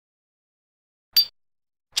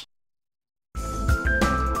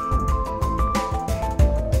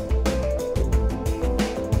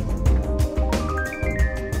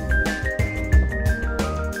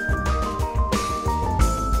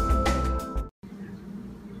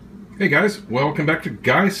Hey guys, welcome back to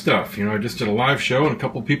Guy Stuff. You know, I just did a live show and a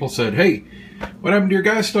couple people said, hey, what happened to your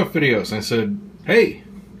Guy Stuff videos? And I said, hey,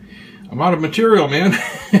 I'm out of material, man.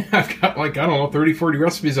 I've got like, I don't know, 30, 40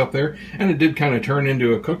 recipes up there. And it did kind of turn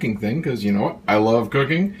into a cooking thing because, you know what, I love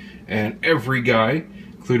cooking. And every guy,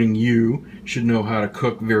 including you, should know how to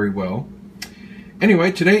cook very well.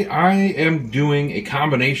 Anyway, today I am doing a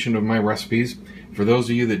combination of my recipes. For those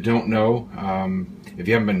of you that don't know, if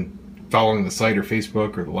you haven't been following the site or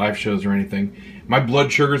Facebook or the live shows or anything, my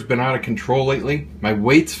blood sugar's been out of control lately. My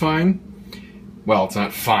weight's fine. Well, it's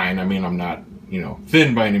not fine. I mean, I'm not, you know,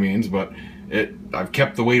 thin by any means, but I've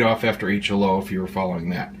kept the weight off after HLO, if you were following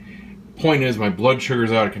that. Point is, my blood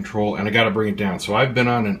sugar's out of control and I got to bring it down. So I've been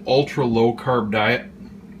on an ultra low carb diet,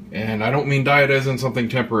 and I don't mean diet as in something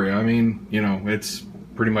temporary. I mean, you know, it's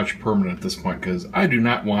pretty much permanent at this point because I do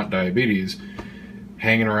not want diabetes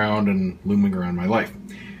hanging around and looming around my life.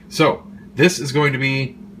 So this is going to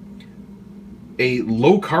be a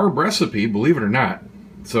low carb recipe, believe it or not.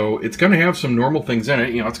 So it's going to have some normal things in it.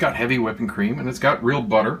 You know, it's got heavy whipping cream and it's got real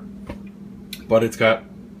butter, but it's got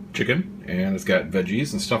chicken and it's got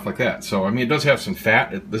veggies and stuff like that. So, I mean, it does have some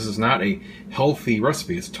fat. This is not a healthy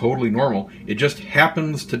recipe. It's totally normal. It just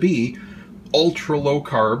happens to be ultra low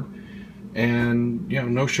carb and, you know,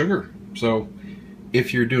 no sugar. So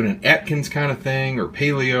if you're doing an Atkins kind of thing or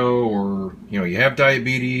paleo, or, you know, you have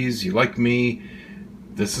diabetes, you like me,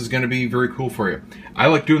 this is going to be very cool for you. I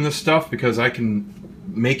like doing this stuff because I can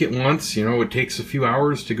make it once. You know, it takes a few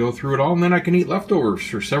hours to go through it all, and then I can eat leftovers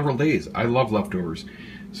for several days. I love leftovers,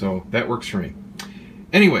 so that works for me.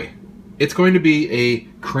 Anyway, it's going to be a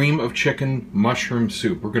cream of chicken mushroom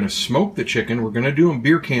soup. We're going to smoke the chicken. We're going to do them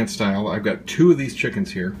beer can style. I've got 2 of these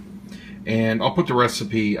chickens here. And I'll put the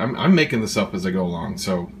recipe, I'm making this up as I go along,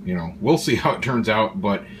 so, you know, we'll see how it turns out,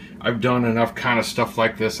 but I've done enough kind of stuff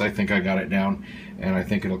like this. I think I got it down, and I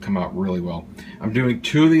think it'll come out really well. I'm doing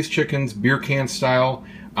 2 of these chickens, beer can style,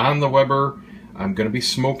 on the Weber. I'm going to be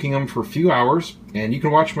smoking them for a few hours, and you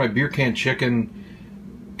can watch my beer can chicken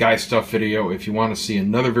Guy Stuff video if you want to see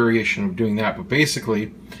another variation of doing that. But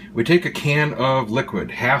basically, we take a can of liquid,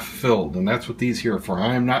 half filled, and that's what these here are for.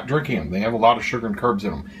 I am not drinking them. They have a lot of sugar and carbs in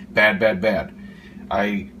them. Bad, bad, bad.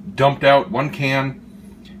 I dumped out 1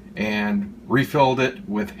 can and refilled it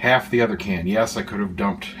with half the other can. Yes, I could have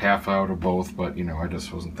dumped half out of both, but, you know, I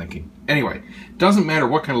just wasn't thinking. Anyway, doesn't matter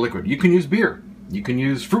what kind of liquid. You can use beer. You can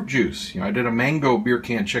use fruit juice. You know, I did a mango beer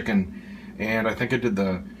can chicken, and I think I did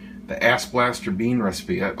the Ass Blaster bean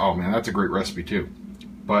recipe. Oh man, that's a great recipe too.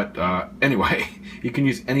 But anyway, you can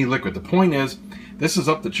use any liquid. The point is, this is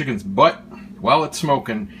up the chicken's butt while it's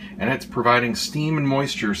smoking, and it's providing steam and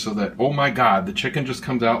moisture so that, oh my god, the chicken just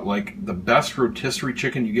comes out like the best rotisserie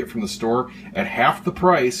chicken you get from the store at half the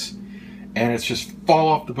price, and it's just fall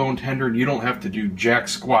off the bone tender, and you don't have to do jack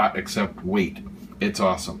squat except wait. It's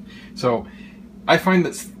awesome. So I find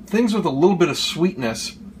that things with a little bit of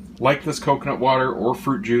sweetness, like this coconut water or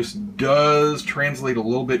fruit juice, does translate a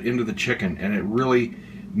little bit into the chicken, and it really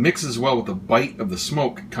mixes well with the bite of the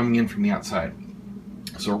smoke coming in from the outside.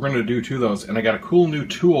 So we're going to do 2 of those, and I got a cool new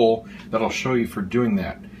tool that I'll show you for doing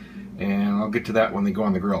that, and I'll get to that when they go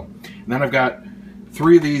on the grill. And then I've got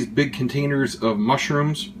 3 of these big containers of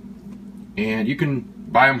mushrooms, and you can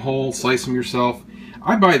buy them whole, slice them yourself.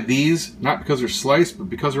 I buy these not because they're sliced, but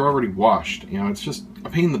because they're already washed. You know, it's just a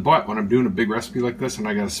pain in the butt when I'm doing a big recipe like this and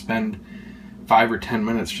I gotta spend 5 or 10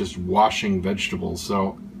 minutes just washing vegetables.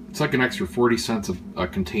 So it's like an extra 40 cents a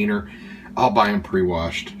container. I'll buy them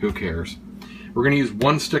pre-washed. Who cares? We're gonna use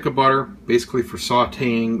 1 stick of butter, basically for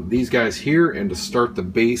sauteing these guys here and to start the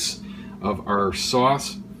base of our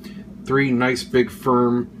sauce. 3 nice big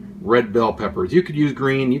firm red bell peppers. You could use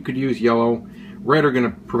green, you could use yellow. Red are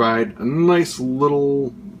going to provide a nice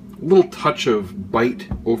little touch of bite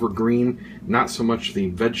over green, not so much the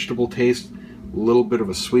vegetable taste, a little bit of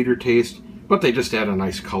a sweeter taste, but they just add a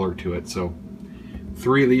nice color to it. So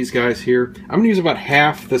 3 of these guys here. I'm going to use about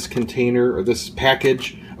half this container or this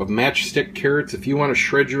package of matchstick carrots. If you want to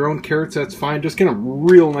shred your own carrots, that's fine. Just get them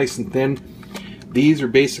real nice and thin. These are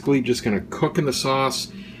basically just going to cook in the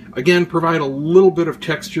sauce. Again, provide a little bit of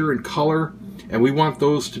texture and color. And we want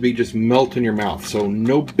those to be just melt in your mouth. So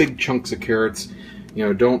no big chunks of carrots. You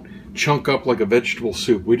know, don't chunk up like a vegetable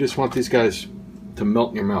soup. We just want these guys to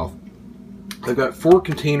melt in your mouth. I've got 4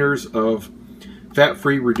 containers of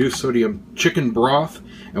fat-free reduced sodium chicken broth.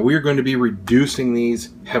 And we are going to be reducing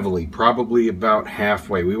these heavily, probably about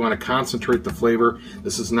halfway. We want to concentrate the flavor.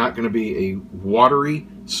 This is not going to be a watery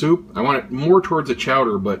soup. I want it more towards a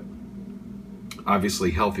chowder, but obviously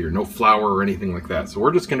healthier, no flour or anything like that. So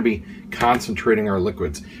we're just going to be concentrating our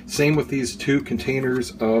liquids. Same with these 2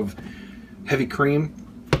 containers of heavy cream.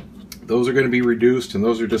 Those are going to be reduced, and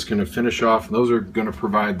those are just going to finish off, and those are going to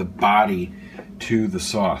provide the body to the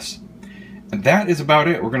sauce. And that is about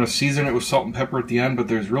it. We're going to season it with salt and pepper at the end, but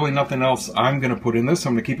there's really nothing else I'm going to put in this.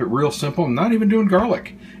 I'm going to keep it real simple. I'm not even doing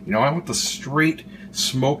garlic. You know, I want the straight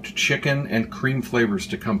smoked chicken and cream flavors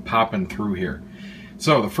to come popping through here.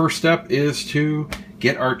 So the first step is to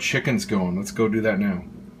get our chickens going. Let's go do that now.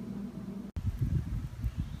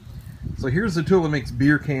 So here's the tool that makes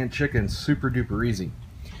beer can chicken super duper easy.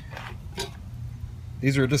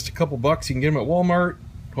 These are just a couple bucks. You can get them at Walmart.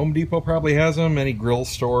 Home Depot probably has them. Any grill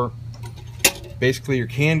store. Basically your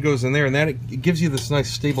can goes in there, and that it gives you this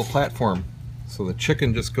nice stable platform. So the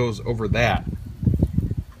chicken just goes over that.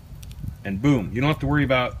 And boom, you don't have to worry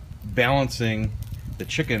about balancing the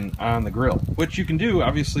chicken on the grill. Which you can do.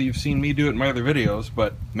 Obviously you've seen me do it in my other videos,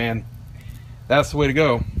 but man, that's the way to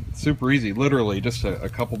go. Super easy, literally just a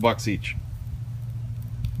couple bucks each.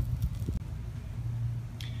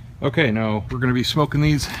 Okay, now we're going to be smoking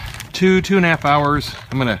these 2.5 hours.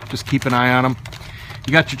 I'm going to just keep an eye on them.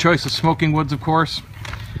 You got your choice of smoking woods, of course.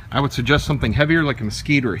 I would suggest something heavier like a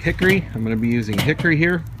mesquite or a hickory. I'm going to be using hickory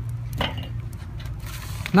here.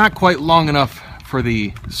 Not quite long enough for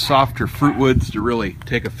the softer fruit woods to really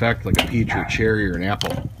take effect like a peach or a cherry or an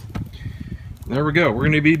apple. There we go. We're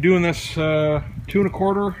going to be doing this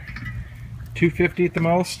 2.25, 250 at the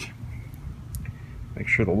most. Make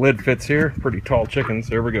sure the lid fits here. Pretty tall chickens.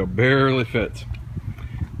 There we go. Barely fits.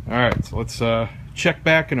 Alright, so let's check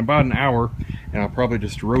back in about an hour, and I'll probably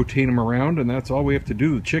just rotate them around, and that's all we have to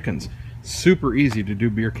do with chickens. Super easy to do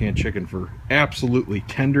beer can chicken for absolutely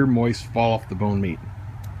tender, moist, fall off the bone meat.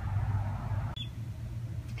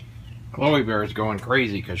 Chloe Bear is going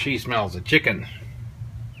crazy because she smells the chicken.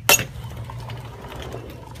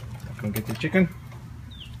 Go get the chicken.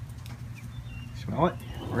 Smell it?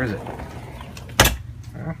 Where is it?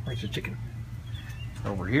 Where's the chicken?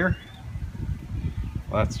 Over here.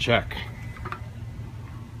 Let's check.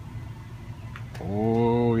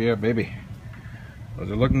 Oh yeah, baby. Those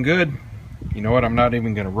are looking good. You know what? I'm not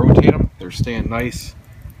even going to rotate them. They're staying nice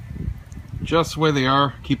just the way they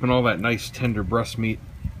are, keeping all that nice tender breast meat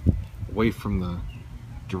away from the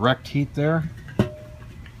direct heat there.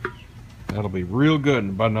 That'll be real good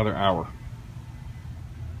in about another hour.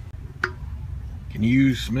 Can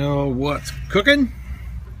you smell what's cooking?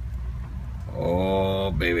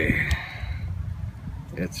 Oh baby,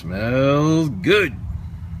 it smells good.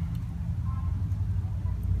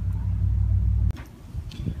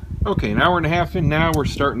 Okay, an hour and a half in now, we're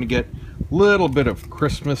starting to get a little bit of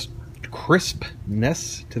crispness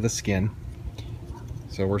to the skin.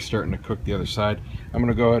 So we're starting to cook the other side. I'm going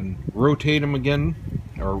to go ahead and rotate them again,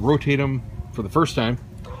 or rotate them for the first time.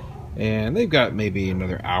 And they've got maybe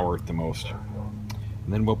another hour at the most.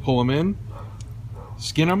 And then we'll pull them in,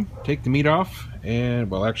 skin them, take the meat off,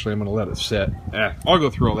 and, well, actually I'm going to let it set. I'll go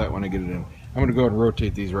through all that when I get it in. I'm going to go ahead and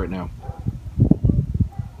rotate these right now.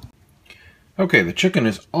 Okay, the chicken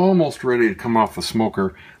is almost ready to come off the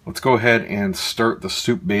smoker. Let's go ahead and start the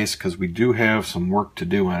soup base because we do have some work to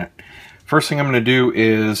do on it. First thing I'm going to do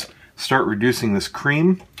is start reducing this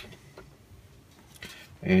cream.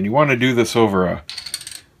 And you want to do this over a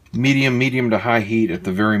medium to high heat at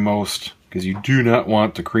the very most, because you do not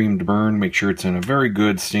want the cream to burn. Make sure it's in a very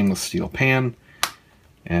good stainless steel pan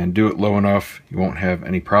and do it low enough you won't have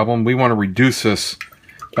any problem. We want to reduce this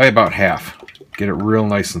by about half. Get it real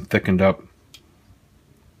nice and thickened up.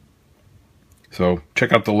 So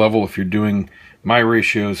check out the level if you're doing my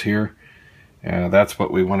ratios here. That's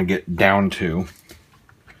what we want to get down to,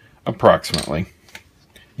 approximately.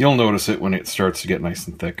 You'll notice it when it starts to get nice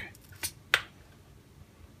and thick.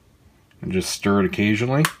 And just stir it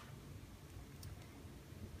occasionally.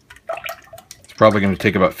 It's probably going to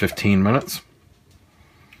take about 15 minutes.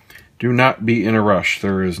 Do not be in a rush.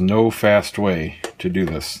 There is no fast way to do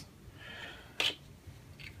this.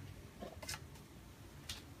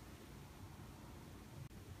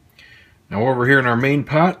 Now over here in our main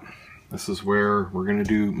pot, this is where we're going to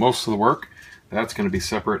do most of the work. That's going to be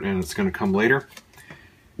separate and it's going to come later.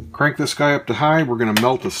 Crank this guy up to high. We're going to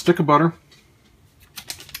melt a stick of butter.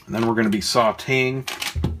 And then we're going to be sauteing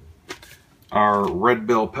our red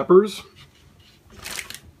bell peppers,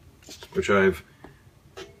 which I've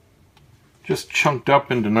just chunked up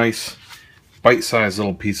into nice bite-sized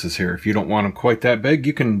little pieces here. If you don't want them quite that big,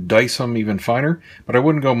 you can dice them even finer, but I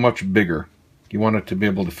wouldn't go much bigger. You want it to be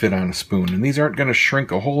able to fit on a spoon. And these aren't going to shrink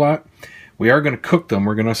a whole lot. We are going to cook them.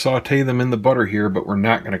 We're going to saute them in the butter here, but we're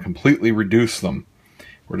not going to completely reduce them.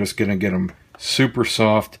 We're just going to get them super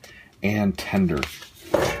soft and tender.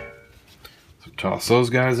 So toss those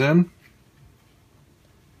guys in.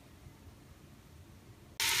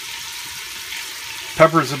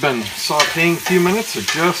 peppers have been sauteing a few minutes. They're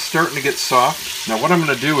just starting to get soft. Now what I'm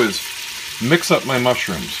going to do is mix up my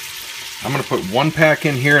mushrooms. I'm going to put 1 pack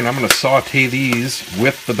in here and I'm going to saute these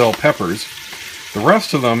with the bell peppers. The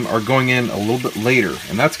rest of them are going in a little bit later,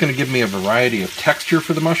 and that's going to give me a variety of texture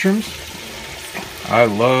for the mushrooms. I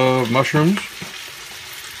love mushrooms.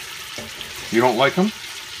 If you don't like them,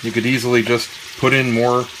 you could easily just put in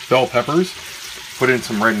more bell peppers, put in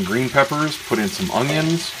some red and green peppers, put in some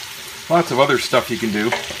onions, lots of other stuff you can do.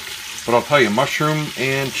 But I'll tell you, mushroom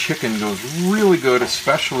and chicken goes really good,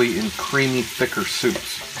 especially in creamy, thicker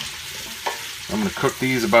soups. I'm going to cook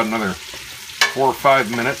these about another 4 or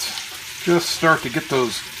 5 minutes. Just start to get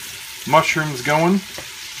those mushrooms going,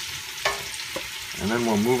 and then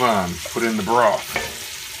we'll move on, put in the broth.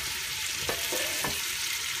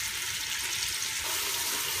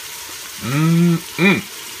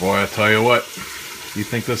 Boy, I tell you what, you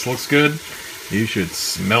think this looks good? You should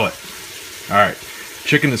smell it. Alright,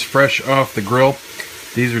 chicken is fresh off the grill.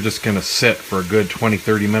 These are just going to sit for a good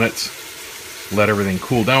 20-30 minutes. Let everything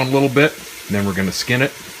cool down a little bit, and then we're going to skin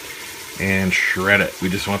it and shred it. We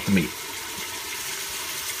just want the meat.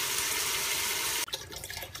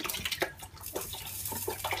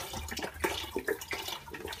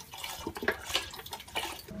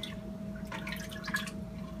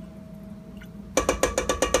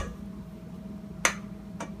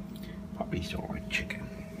 Puppies don't like chicken.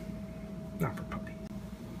 Not for puppies.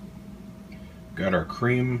 Got our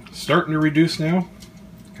cream starting to reduce now.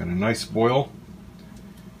 Got a nice boil.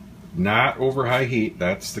 Not over high heat.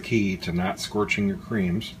 That's the key to not scorching your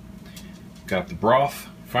creams. Got the broth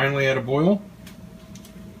finally at a boil.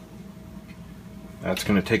 That's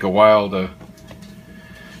going to take a while to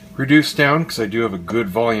reduce down because I do have a good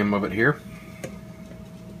volume of it here.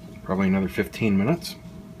 Probably another 15 minutes.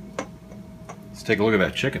 Let's take a look at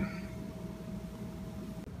that chicken.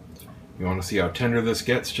 You want to see how tender this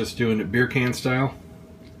gets, just doing it beer can style?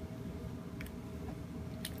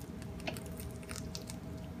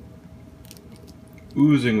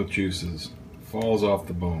 Oozing with juices, falls off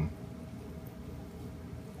the bone.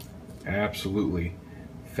 Absolutely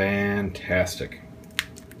fantastic.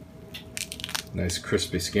 Nice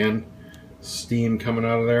crispy skin, steam coming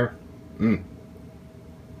out of there.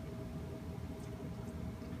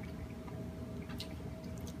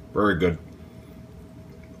 Very good.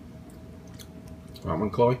 Want one,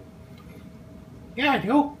 Chloe? Yeah, I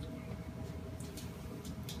do.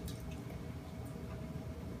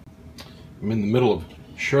 I'm in the middle of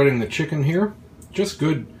shredding the chicken here. Just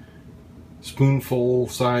good spoonful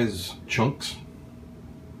size chunks.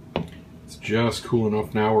 It's just cool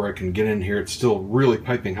enough now where I can get in here. It's still really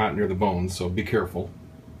piping hot near the bone, so be careful.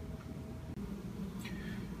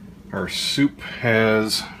 Our soup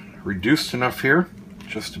has reduced enough here.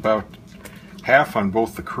 Just about half on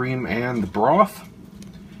both the cream and the broth.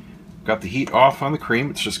 Got the heat off on the cream.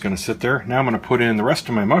 It's just going to sit there. Now I'm going to put in the rest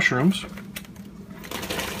of my mushrooms.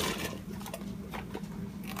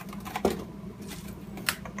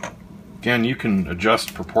 Again, you can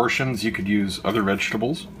adjust proportions. You could use other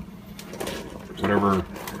vegetables. Whatever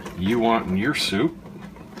you want in your soup.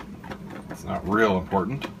 It's not real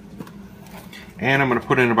important. And I'm going to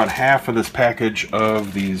put in about half of this package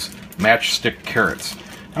of these matchstick carrots.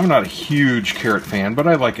 I'm not a huge carrot fan, but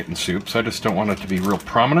I like it in soups. I just don't want it to be real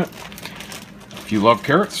prominent. If you love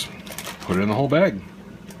carrots, put it in the whole bag.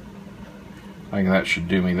 I think that should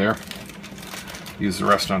do me there. Use the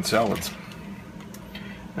rest on salads.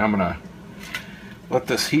 Now I'm going to let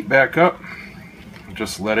this heat back up.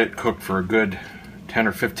 Just let it cook for a good 10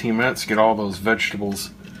 or 15 minutes. Get all those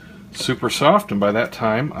vegetables super soft, and by that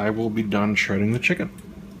time I will be done shredding the chicken.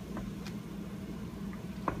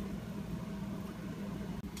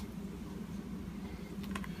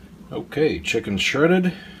 Okay, chicken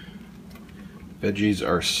shredded. Veggies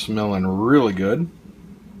are smelling really good.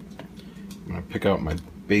 I'm going to pick out my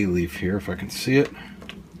bay leaf here if I can see it.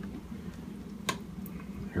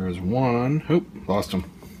 Here's one. Oop, lost him.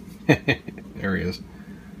 There he is.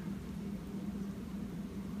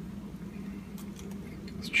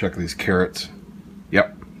 Let's check these carrots.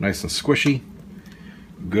 Yep, nice and squishy.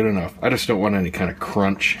 Good enough. I just don't want any kind of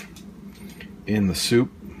crunch in the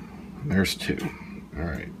soup. There's two.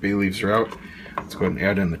 Alright, bay leaves are out. Let's go ahead and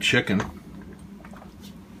add in the chicken.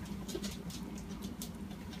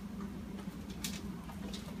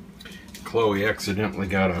 Chloe accidentally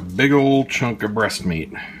got a big old chunk of breast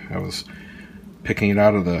meat. I was picking it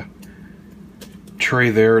out of the tray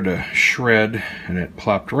there to shred, and it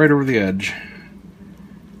plopped right over the edge.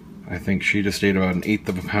 I think she just ate about 1/8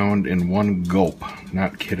 of a pound in one gulp.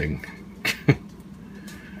 Not kidding.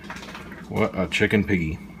 What a chicken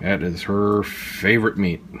piggy. That is her favorite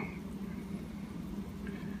meat.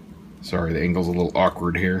 Sorry, the angle's a little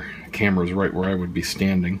awkward here. The camera's right where I would be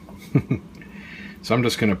standing. So I'm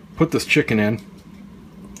just going to put this chicken in,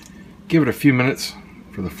 give it a few minutes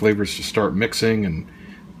for the flavors to start mixing and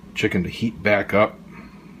chicken to heat back up.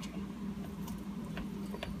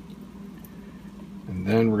 And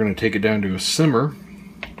then we're going to take it down to a simmer.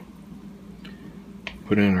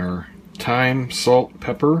 Put in our thyme, salt,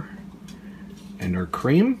 pepper, and our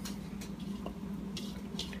cream.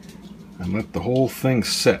 And let the whole thing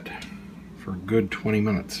sit for a good 20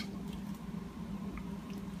 minutes.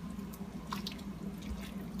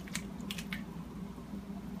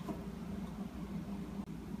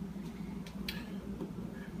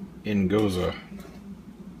 In goes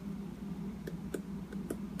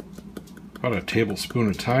about a tablespoon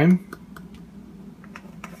of thyme.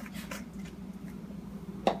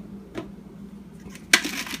 I'm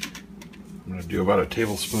going to do about a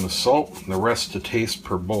tablespoon of salt, and the rest to taste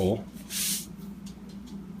per bowl.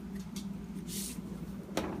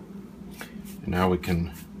 And now we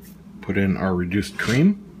can put in our reduced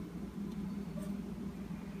cream.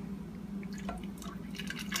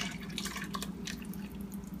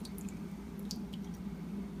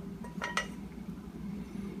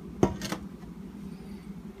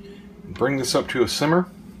 Bring this up to a simmer.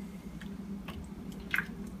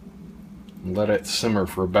 Let it simmer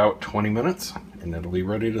for about 20 minutes and it'll be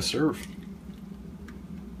ready to serve.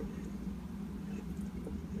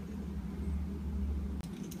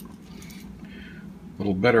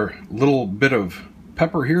 Little bit of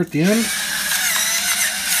pepper here at the end.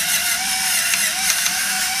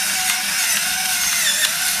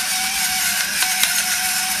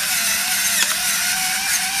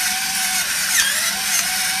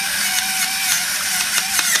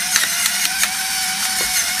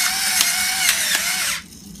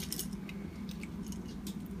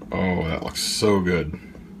 Oh, that looks so good.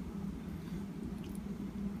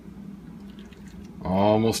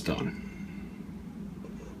 Almost done.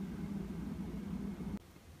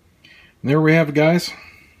 And there we have it, guys.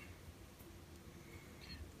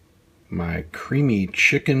 My creamy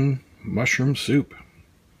chicken mushroom soup.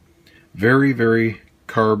 Very, very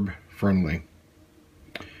carb friendly.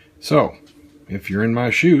 So, if you're in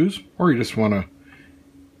my shoes, or you just want to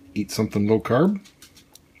eat something low carb,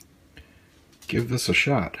 give this a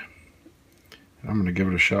shot. I'm going to give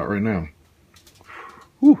it a shot right now.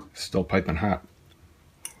 Whew, still piping hot.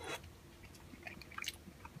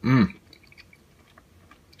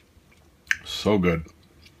 So good.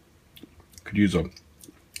 Could use a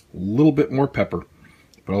little bit more pepper,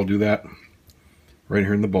 but I'll do that right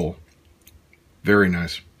here in the bowl. Very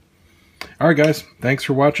nice. Alright guys, thanks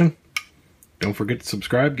for watching. Don't forget to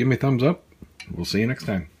subscribe, give me a thumbs up. We'll see you next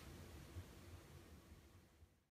time.